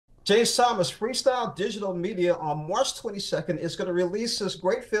James Thomas, Freestyle Digital Media on March 22nd is going to release this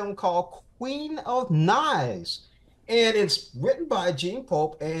great film called Queen of Knives. And it's written by Gene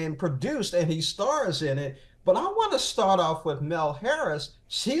Pope and produced, and he stars in it. But I want to start off with Mel Harris.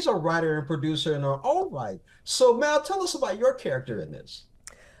 She's a writer and producer in her own right. So, Mel, tell us about your character in this.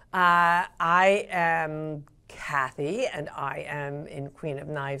 I am Kathy, and I am in Queen of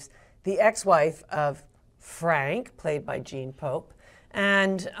Knives, the ex-wife of Frank, played by Gene Pope.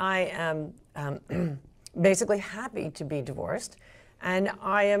 And I am basically happy to be divorced, and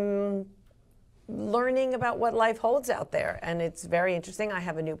I am learning about what life holds out there, and it's very interesting. I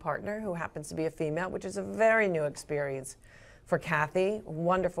have a new partner who happens to be a female, which is a very new experience for Kathy, a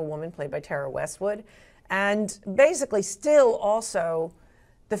wonderful woman played by Tara Westwood, and basically still also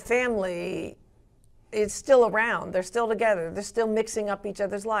the family is still around. They're still together. They're still mixing up each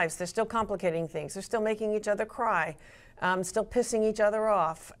other's lives. They're still complicating things. They're still making each other cry. Still pissing each other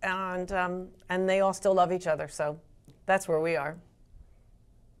off, and they all still love each other. So that's where we are.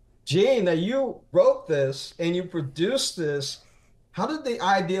 Gene, now you wrote this and you produced this. How did the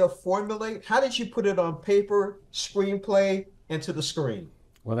idea formulate? How did you put it on paper, screenplay, and to the screen?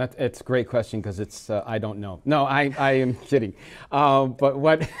 Well, it's a great question because it's I don't know. No, I am kidding. But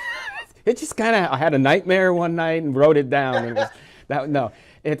what it just kind of I had a nightmare one night and wrote it down. It was, no,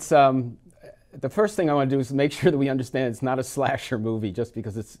 it's. The first thing I want to do is make sure that we understand it's not a slasher movie just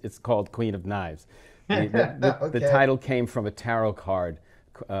because it's called Queen of Knives. The title came from a tarot card,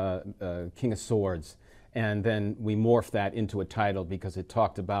 King of Swords, and then we morphed that into a title because it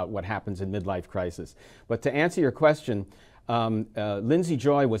talked about what happens in midlife crisis. But to answer your question, Lindsay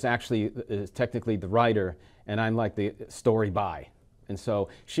Joy was actually technically the writer, and I'm like the story by. And so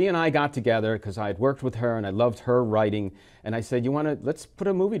she and I got together because I had worked with her and I loved her writing. And I said, let's put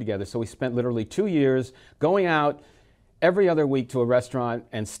a movie together. So we spent literally 2 years going out every other week to a restaurant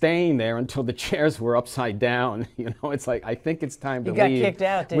and staying there until the chairs were upside down. It's like, I think it's time to leave. You got kicked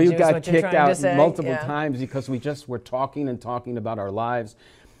out, didn't you? We got kicked out multiple times because we just were talking and talking about our lives.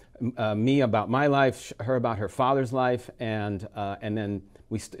 Me about my life, her about her father's life. And then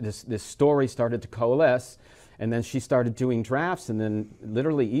this story started to coalesce. And then she started doing drafts, and then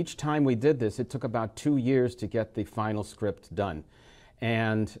literally each time we did this, it took about 2 years to get the final script done.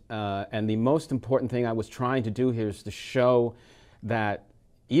 And the most important thing I was trying to do here is to show that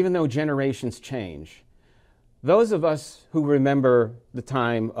even though generations change, those of us who remember the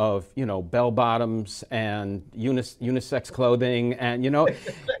time of, bell bottoms and unisex clothing and,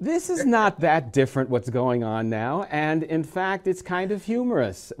 this is not that different what's going on now. And in fact, it's kind of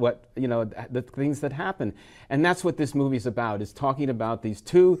humorous what, the things that happen. And that's what this movie's about, is talking about these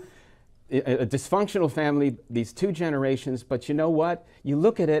two, a dysfunctional family, these two generations. But you know what? You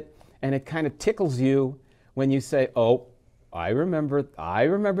look at it and it kind of tickles you when you say, oh, I remember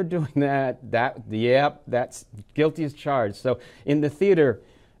doing that. Yep, that's guilty as charged. So in the theater,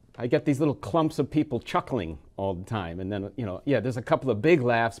 I get these little clumps of people chuckling all the time. And then, there's a couple of big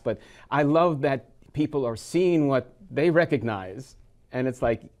laughs, but I love that people are seeing what they recognize. And it's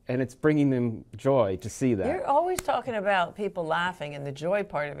like, and it's bringing them joy to see that. You're always talking about people laughing and the joy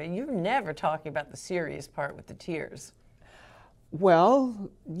part of it. You're never talking about the serious part with the tears.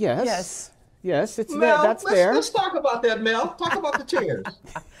 Well, yes. Yes. Yes, it's Mel, that's there. Let's talk about that, Mel. Talk about the tears.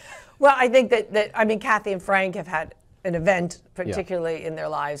 Well, I think that Kathy and Frank have had an event, particularly in their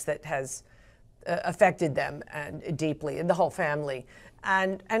lives, that has affected them and deeply, and the whole family.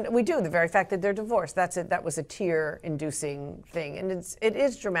 And we do, the very fact that they're divorced, that was a tear-inducing thing. And it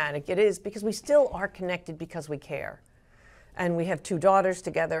is dramatic. It is, because we still are connected because we care. And we have 2 daughters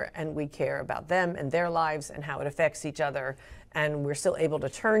together, and we care about them and their lives and how it affects each other. And we're still able to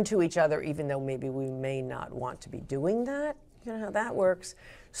turn to each other, even though maybe we may not want to be doing that. You know how that works.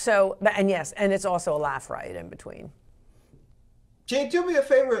 So, and yes, and it's also a laugh riot in between. Jane, do me a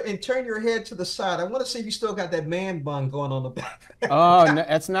favor and turn your head to the side. I want to see if you still got that man bun going on the back. Oh, no,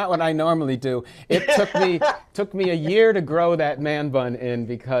 that's not what I normally do. It took me a year to grow that man bun in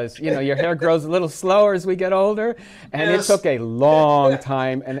because, your hair grows a little slower as we get older. And It took a long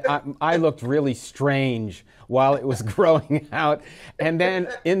time. And I looked really strange while it was growing out. And then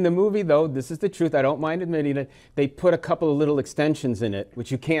in the movie, though, this is the truth, I don't mind admitting it, they put a couple of little extensions in it,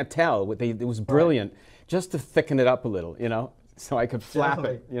 which you can't tell. It was brilliant, just to thicken it up a little, so I could flap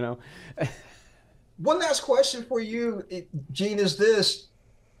it, One last question for you, Gene, is this.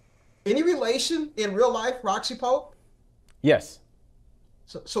 Any relation in real life, Roxy Pope? Yes.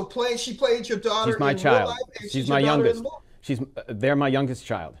 So she played your daughter She's my in child. real life? And she's my youngest. They're my youngest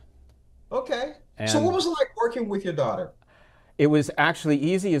child. Okay. And so what was it like working with your daughter? It was actually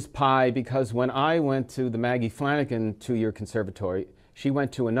easy as pie because when I went to the Maggie Flanagan 2-year conservatory, She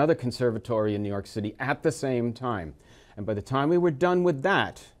went to another conservatory in New York City at the same time. And by the time we were done with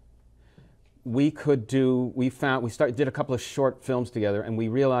that, we did a couple of short films together, and we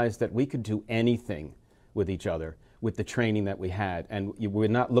realized that we could do anything with each other with the training that we had. And we're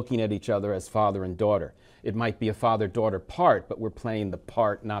not looking at each other as father and daughter. It might be a father-daughter part, but we're playing the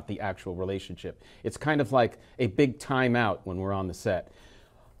part, not the actual relationship. It's kind of like a big timeout when we're on the set.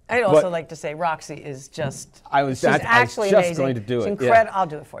 I'd also like to say Roxy is just, she's actually just amazing. going to do She's it. incredible. Yeah. I'll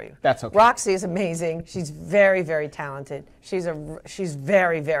do it for you. That's okay. Roxy is amazing. She's very, very talented. She's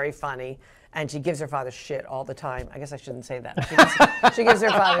very, very funny. And she gives her father shit all the time. I guess I shouldn't say that. She gives her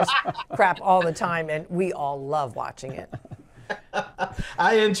father crap all the time, and we all love watching it.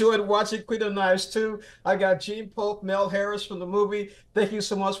 I enjoyed watching Queen of Knives too. I got Gene Pope, Mel Harris from the movie. Thank you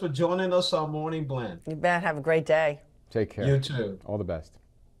so much for joining us on Morning Blend. You bet. Have a great day. Take care. You too. All the best.